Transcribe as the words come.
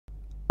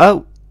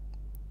Oh,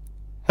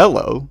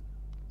 hello.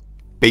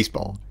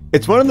 Baseball.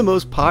 It's one of the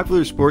most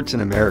popular sports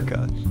in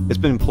America. It's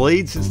been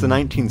played since the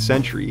 19th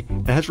century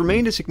and has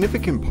remained a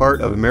significant part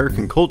of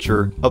American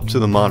culture up to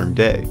the modern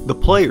day. The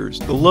players,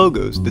 the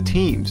logos, the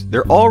teams,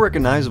 they're all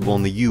recognizable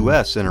in the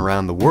US and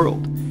around the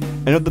world.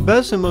 And of the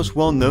best and most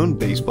well-known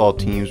baseball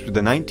teams were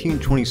the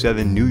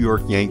 1927 New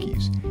York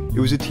Yankees. It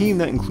was a team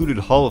that included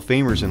Hall of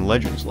Famers and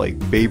legends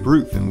like Babe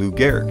Ruth and Lou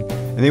Gehrig,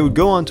 and they would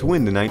go on to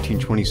win the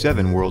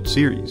 1927 World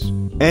Series.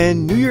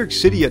 And New York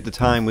City at the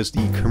time was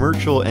the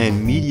commercial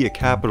and media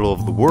capital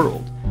of the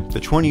world. The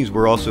 20s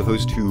were also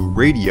host to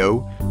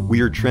radio,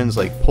 weird trends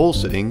like pole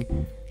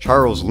sitting,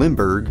 Charles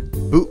Lindbergh,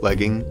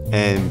 bootlegging,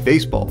 and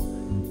baseball.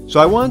 So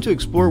I wanted to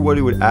explore what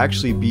it would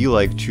actually be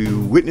like to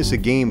witness a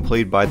game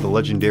played by the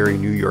legendary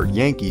New York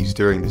Yankees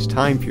during this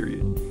time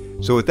period.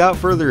 So without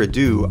further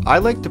ado,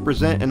 I'd like to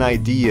present an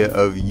idea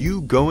of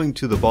you going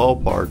to the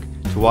ballpark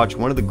to watch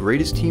one of the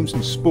greatest teams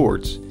in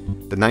sports,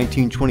 the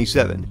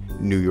 1927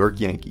 New York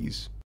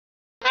Yankees.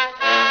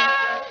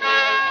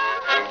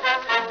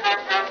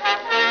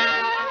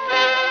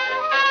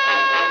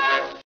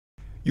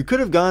 You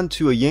could have gone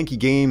to a Yankee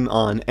game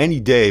on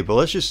any day, but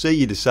let's just say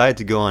you decided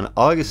to go on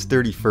August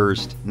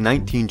 31st,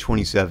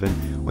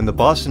 1927, when the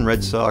Boston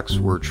Red Sox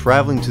were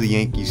traveling to the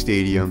Yankee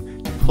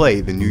Stadium to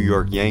play the New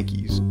York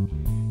Yankees.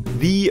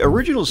 The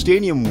original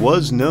stadium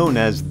was known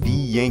as the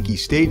Yankee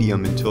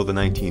Stadium until the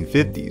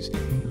 1950s.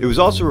 It was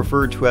also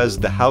referred to as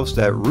the house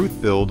that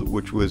Ruth built,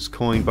 which was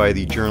coined by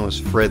the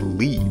journalist Fred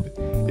Lieb.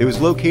 It was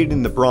located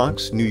in the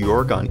Bronx, New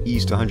York, on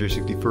East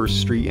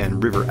 161st Street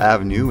and River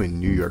Avenue in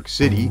New York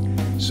City.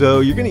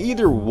 So you're going to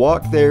either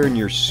walk there in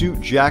your suit,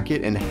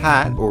 jacket, and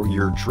hat, or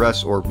your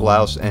dress or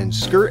blouse and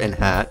skirt and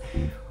hat,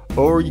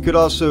 or you could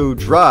also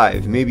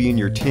drive, maybe in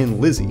your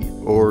Tin Lizzie,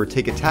 or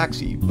take a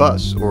taxi,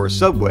 bus, or a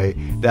subway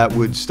that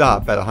would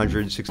stop at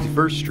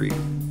 161st Street.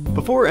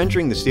 Before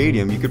entering the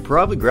stadium, you could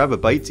probably grab a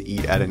bite to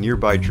eat at a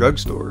nearby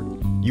drugstore.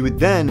 You would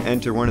then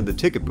enter one of the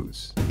ticket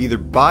booths, either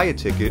buy a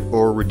ticket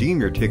or redeem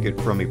your ticket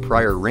from a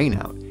prior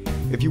rainout.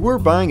 If you were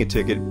buying a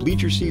ticket,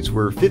 bleacher seats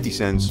were 50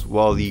 cents,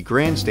 while the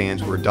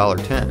grandstands were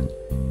 $1.10.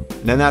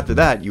 And then after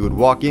that, you would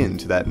walk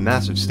into that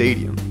massive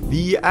stadium.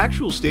 The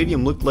actual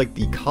stadium looked like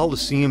the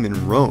Colosseum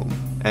in Rome,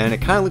 and it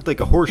kind of looked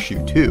like a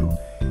horseshoe too.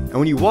 And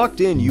when you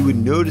walked in, you would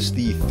notice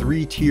the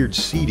three-tiered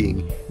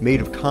seating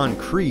made of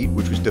concrete,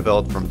 which was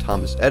developed from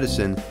Thomas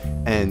Edison,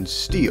 and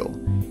steel.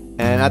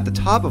 And at the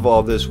top of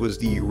all this was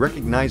the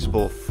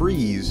recognizable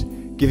frieze,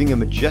 giving a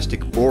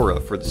majestic aura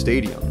for the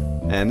stadium.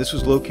 And this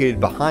was located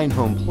behind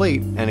home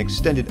plate and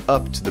extended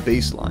up to the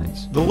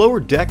baselines. The lower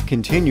deck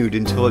continued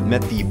until it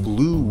met the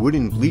blue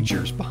wooden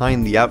bleachers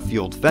behind the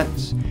outfield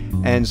fence,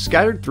 and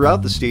scattered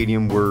throughout the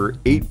stadium were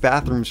 8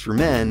 bathrooms for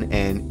men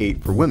and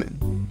 8 for women.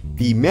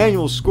 The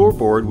manual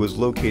scoreboard was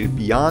located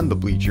beyond the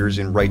bleachers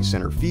in right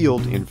center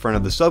field in front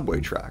of the subway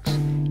tracks,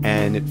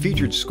 and it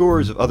featured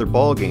scores of other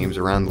ball games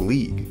around the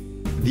league.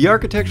 The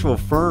architectural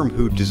firm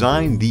who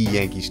designed the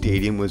Yankee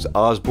Stadium was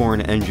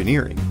Osborne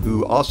Engineering,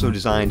 who also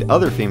designed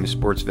other famous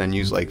sports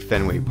venues like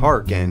Fenway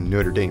Park and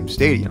Notre Dame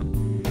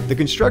Stadium. The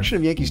construction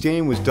of Yankee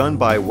Stadium was done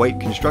by White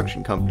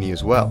Construction Company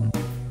as well.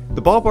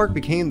 The ballpark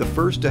became the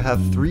first to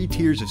have 3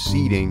 tiers of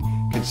seating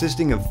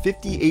consisting of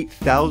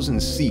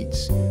 58,000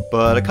 seats,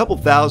 but a couple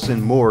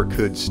thousand more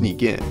could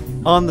sneak in.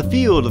 On the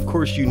field, of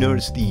course, you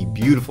notice the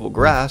beautiful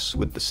grass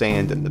with the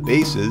sand and the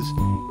bases,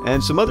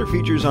 and some other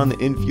features on the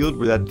infield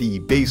were that the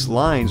base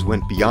lines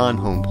went beyond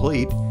home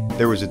plate,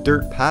 there was a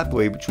dirt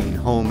pathway between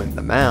home and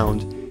the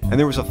mound, and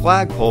there was a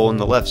flagpole in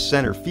the left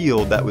center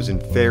field that was in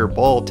fair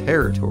ball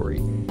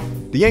territory.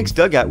 The Yanks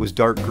dugout was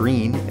dark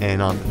green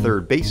and on the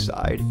third base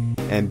side,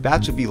 and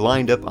bats would be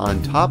lined up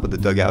on top of the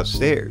dugout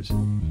stairs.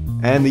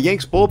 And the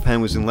Yanks bullpen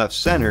was in left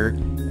center,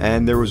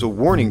 and there was a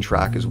warning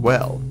track as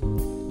well.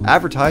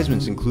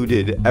 Advertisements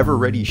included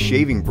ever-ready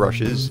shaving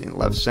brushes in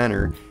left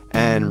center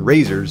and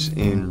razors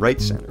in right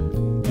center.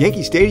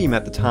 Yankee Stadium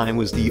at the time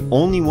was the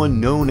only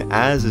one known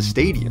as a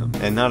stadium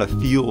and not a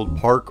field,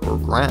 park, or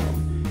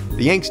ground.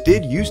 The Yanks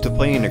did used to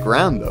play in a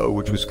ground though,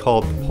 which was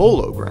called the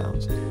Polo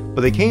Grounds,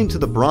 but they came to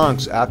the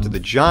Bronx after the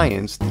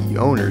Giants, the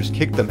owners,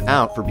 kicked them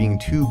out for being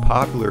too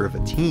popular of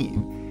a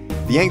team.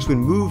 The Yanks would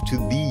move to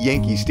the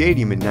Yankee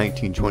Stadium in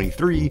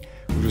 1923,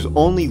 which was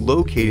only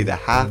located a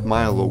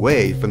half-mile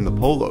away from the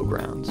Polo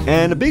Grounds.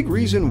 And a big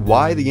reason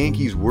why the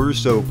Yankees were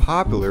so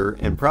popular,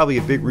 and probably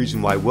a big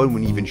reason why one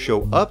would even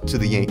show up to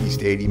the Yankee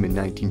Stadium in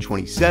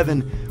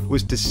 1927,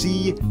 was to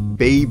see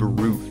Babe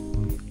Ruth.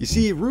 You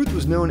see, Ruth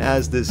was known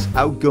as this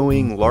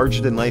outgoing,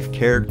 larger-than-life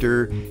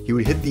character. He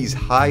would hit these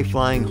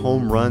high-flying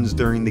home runs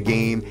during the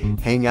game,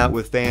 hang out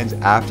with fans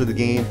after the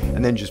game,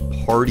 and then just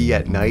party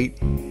at night.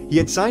 He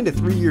had signed a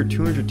 3-year,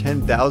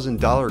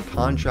 $210,000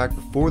 contract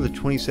before the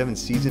 27th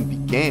season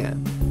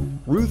began.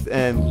 Ruth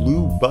and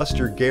Lou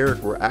Buster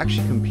Gehrig were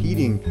actually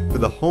competing for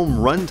the home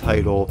run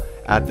title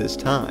at this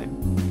time.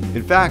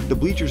 In fact, the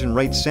bleachers in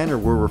right center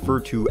were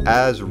referred to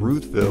as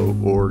Ruthville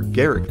or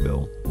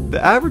Gehrigville.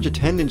 The average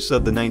attendance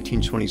of the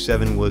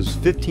 1927 was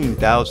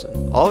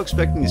 15,000, all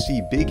expecting to see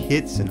big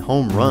hits and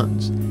home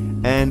runs.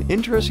 And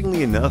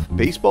interestingly enough,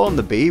 baseball and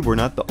the Babe were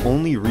not the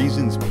only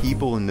reasons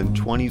people in the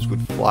 20s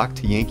would flock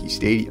to Yankee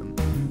Stadium.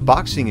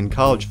 Boxing and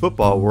college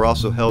football were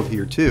also held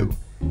here too.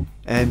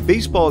 And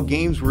baseball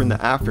games were in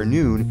the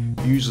afternoon,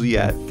 usually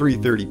at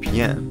 3:30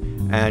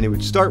 p.m., and it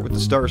would start with the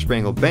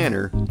Star-Spangled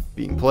Banner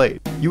being played.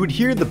 You would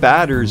hear the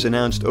batters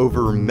announced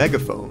over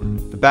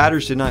megaphone. The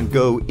batters did not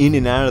go in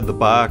and out of the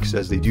box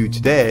as they do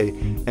today,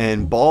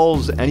 and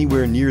balls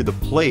anywhere near the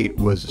plate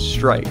was a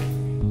strike.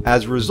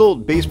 As a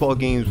result, baseball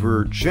games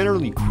were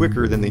generally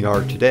quicker than they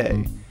are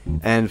today.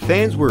 And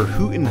fans were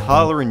hootin',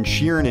 hollerin',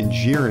 cheerin' and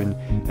jeerin',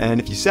 and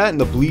if you sat in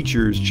the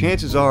bleachers,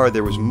 chances are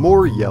there was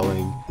more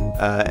yelling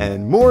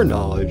and more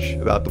knowledge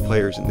about the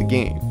players in the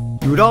game.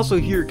 You would also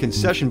hear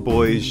concession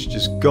boys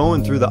just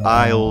going through the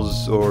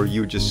aisles, or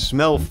you would just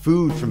smell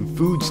food from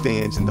food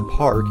stands in the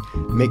park,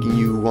 making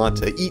you want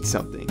to eat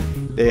something.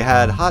 They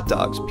had hot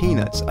dogs,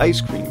 peanuts,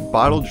 ice cream,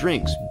 bottled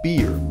drinks,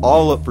 beer,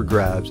 all up for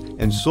grabs,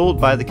 and sold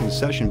by the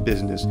concession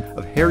business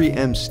of Harry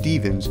M.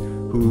 Stevens,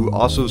 who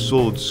also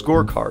sold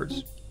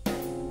scorecards.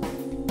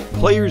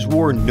 Players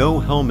wore no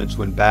helmets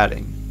when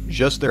batting,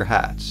 just their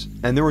hats,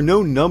 and there were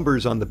no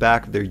numbers on the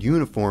back of their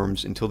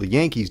uniforms until the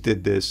Yankees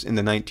did this in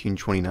the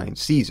 1929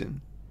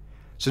 season.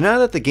 So now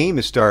that the game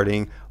is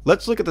starting,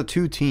 let's look at the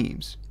two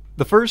teams.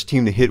 The first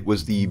team to hit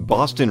was the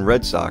Boston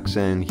Red Sox,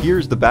 and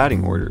here's the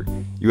batting order.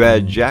 You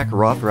had Jack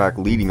Rothrack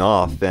leading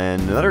off,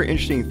 and another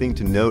interesting thing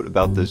to note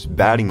about this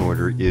batting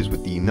order is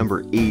with the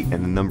number 8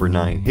 and the number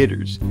 9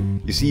 hitters.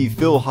 You see,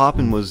 Phil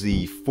Hoppen was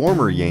the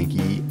former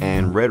Yankee,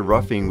 and Red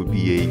Ruffing would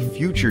be a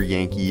future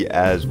Yankee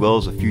as well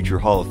as a future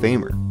Hall of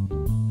Famer.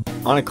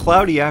 On a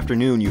cloudy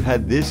afternoon, you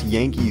had this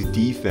Yankees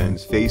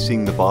defense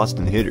facing the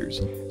Boston hitters.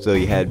 So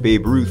you had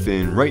Babe Ruth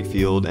in right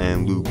field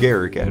and Lou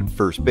Gehrig at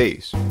first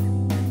base.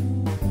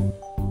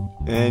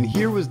 And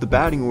here was the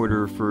batting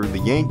order for the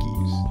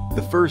Yankees.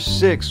 The first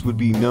 6 would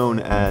be known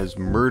as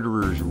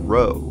Murderer's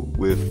Row,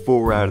 with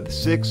 4 out of the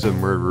 6 of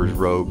Murderer's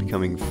Row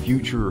becoming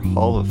future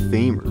Hall of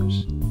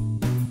Famers.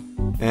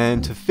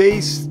 And to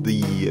face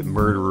the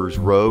Murderer's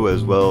Row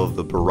as well as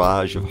the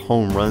barrage of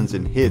home runs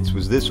and hits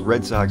was this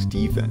Red Sox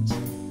defense,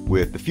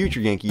 with the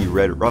future Yankee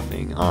Red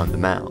Ruffing on the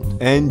mound.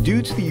 And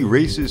due to the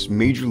racist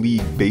Major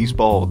League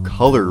Baseball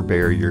color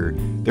barrier,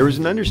 there was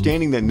an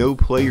understanding that no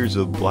players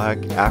of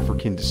black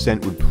African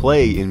descent would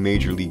play in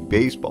Major League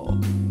Baseball,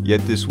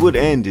 yet this would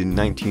end in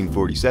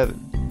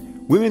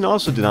 1947. Women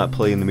also did not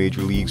play in the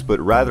major leagues,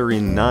 but rather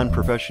in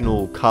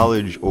non-professional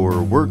college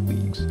or work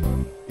leagues.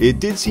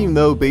 It did seem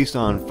though, based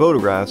on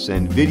photographs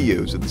and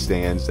videos of the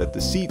stands, that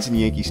the seats in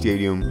Yankee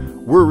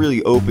Stadium were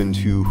really open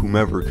to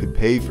whomever could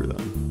pay for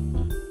them.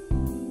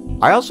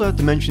 I also have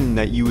to mention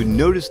that you would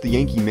notice the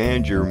Yankee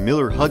manager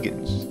Miller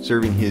Huggins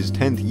serving his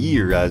 10th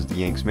year as the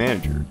Yanks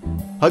manager.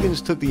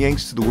 Huggins took the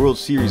Yanks to the World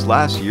Series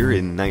last year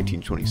in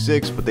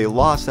 1926, but they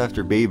lost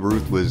after Babe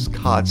Ruth was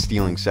caught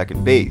stealing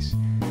second base.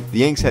 The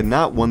Yanks had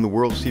not won the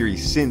World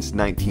Series since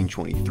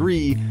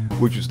 1923,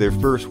 which was their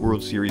first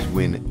World Series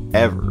win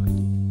ever.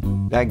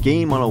 That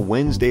game on a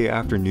Wednesday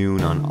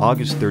afternoon on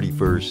August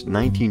 31st,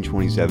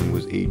 1927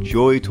 was a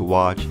joy to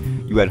watch.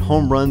 You had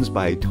home runs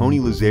by Tony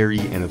Lazzeri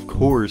and of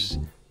course,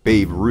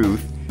 Babe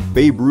Ruth.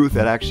 Babe Ruth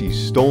had actually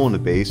stolen a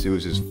base. It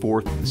was his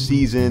 4th of the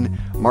season.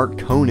 Mark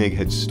Koenig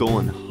had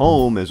stolen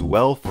home as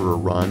well for a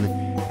run,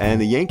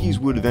 and the Yankees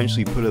would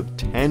eventually put up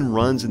 10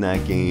 runs in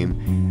that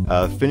game,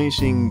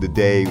 finishing the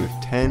day with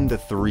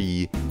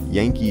 10-3.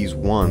 Yankees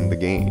won the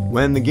game.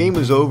 When the game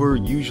was over,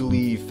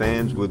 usually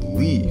fans would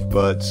leave,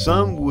 but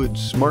some would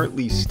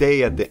smartly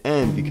stay at the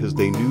end because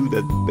they knew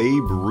that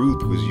Babe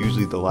Ruth was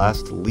usually the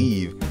last to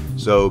leave,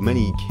 so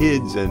many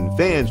kids and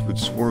fans would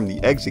swarm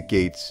the exit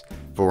gates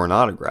for an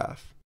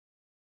autograph.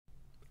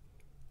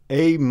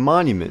 A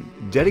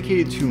monument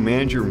dedicated to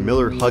manager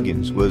Miller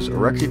Huggins was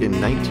erected in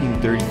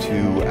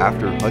 1932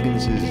 after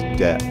Huggins'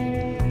 death.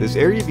 This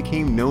area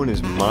became known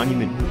as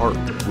Monument Park,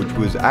 which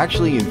was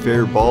actually in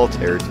fair ball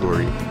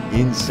territory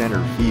in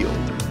center field.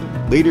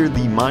 Later,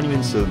 the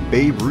monuments of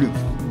Babe Ruth,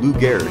 Lou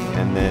Gehrig,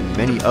 and then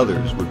many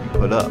others would be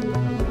put up.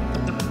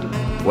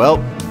 Well,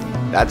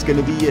 that's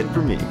going to be it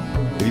for me.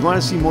 If you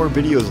want to see more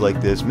videos like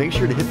this, make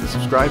sure to hit the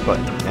subscribe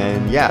button.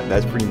 And yeah,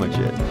 that's pretty much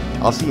it.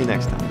 I'll see you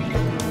next time.